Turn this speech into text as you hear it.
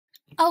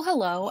Oh,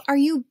 hello. Are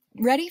you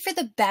ready for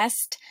the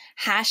best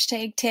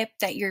hashtag tip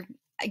that you're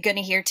going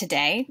to hear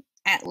today?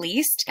 At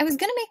least. I was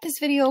going to make this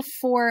video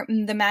for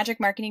the Magic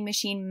Marketing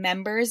Machine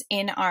members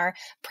in our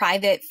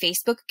private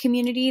Facebook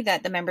community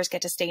that the members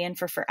get to stay in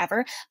for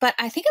forever, but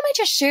I think I might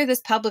just share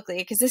this publicly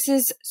because this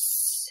is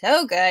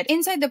so good.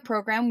 Inside the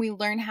program, we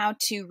learn how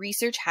to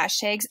research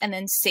hashtags and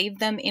then save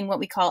them in what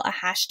we call a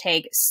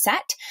hashtag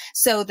set.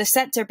 So the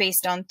sets are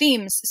based on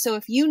themes. So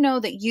if you know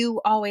that you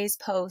always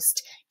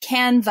post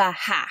Canva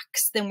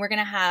hacks, then we're going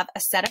to have a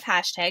set of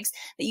hashtags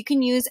that you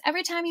can use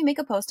every time you make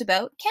a post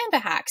about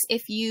Canva hacks.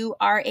 If you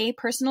are a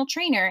personal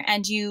trainer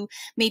and you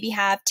maybe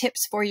have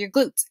tips for your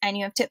glutes and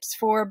you have tips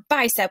for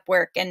bicep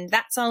work, and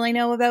that's all I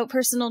know about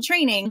personal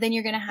training, then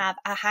you're going to have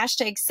a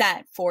hashtag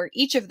set for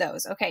each of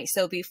those. Okay,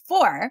 so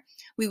before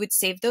we would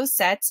save those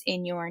sets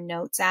in your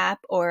notes app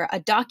or a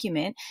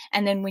document.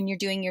 And then when you're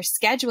doing your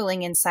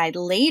scheduling inside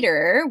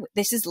Later,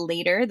 this is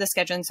Later, the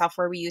scheduling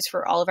software we use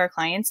for all of our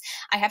clients.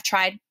 I have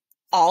tried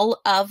all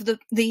of the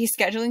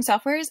scheduling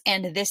softwares,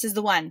 and this is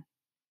the one.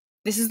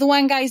 This is the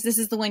one, guys. This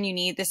is the one you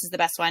need. This is the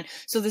best one.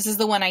 So this is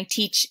the one I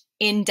teach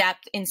in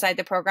depth inside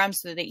the program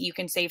so that you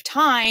can save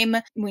time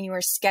when you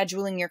are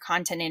scheduling your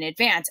content in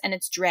advance. And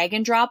it's drag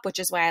and drop, which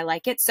is why I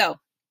like it. So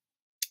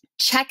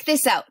check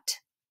this out.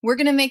 We're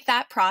going to make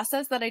that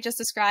process that I just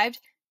described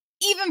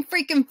even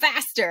freaking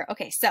faster.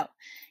 Okay, so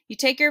you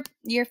take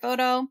your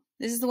photo.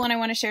 This is the one I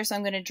want to share, so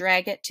I'm going to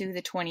drag it to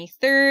the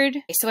 23rd.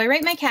 Okay, so I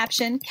write my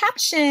caption,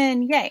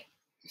 yay.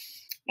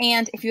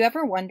 And if you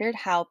ever wondered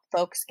how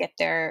folks get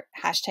their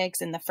hashtags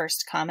in the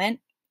first comment,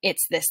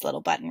 it's this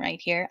little button right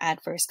here, add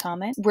first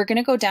comment. We're going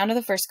to go down to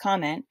the first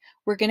comment.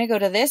 We're going to go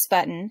to this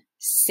button,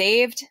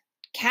 saved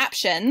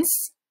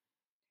captions.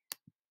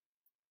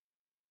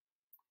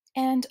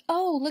 And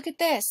oh, look at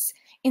this.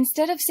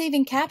 Instead of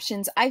saving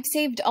captions, I've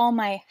saved all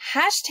my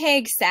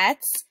hashtag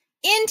sets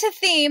into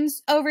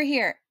themes over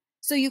here.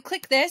 So you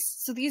click this.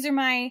 So these are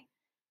my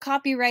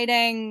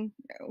copywriting,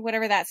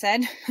 whatever that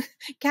said,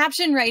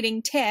 caption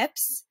writing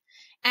tips.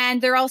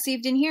 And they're all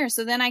saved in here.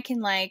 So then I can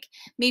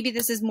maybe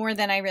this is more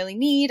than I really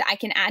need. I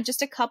can add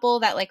just a couple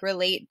that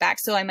relate back.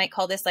 So I might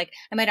call this I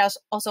might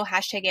also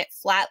hashtag it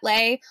flat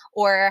lay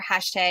or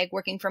hashtag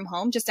working from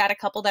home. Just add a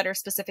couple that are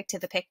specific to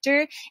the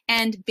picture,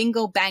 and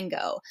bingo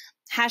bango.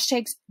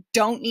 Hashtags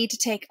don't need to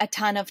take a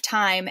ton of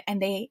time,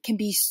 and they can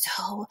be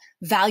so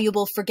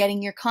valuable for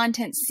getting your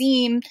content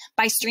seen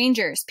by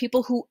strangers,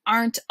 people who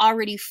aren't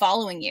already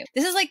following you.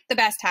 This is the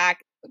best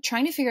hack.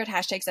 Trying to figure out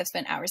hashtags, I've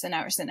spent hours and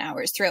hours and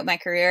hours throughout my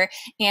career,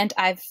 and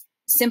I've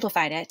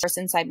simplified it.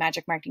 Inside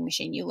Magic Marketing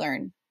Machine, you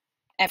learn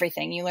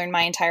everything. You learn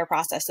my entire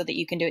process so that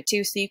you can do it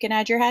too. So you can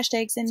add your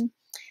hashtags in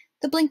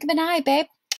the blink of an eye, babe.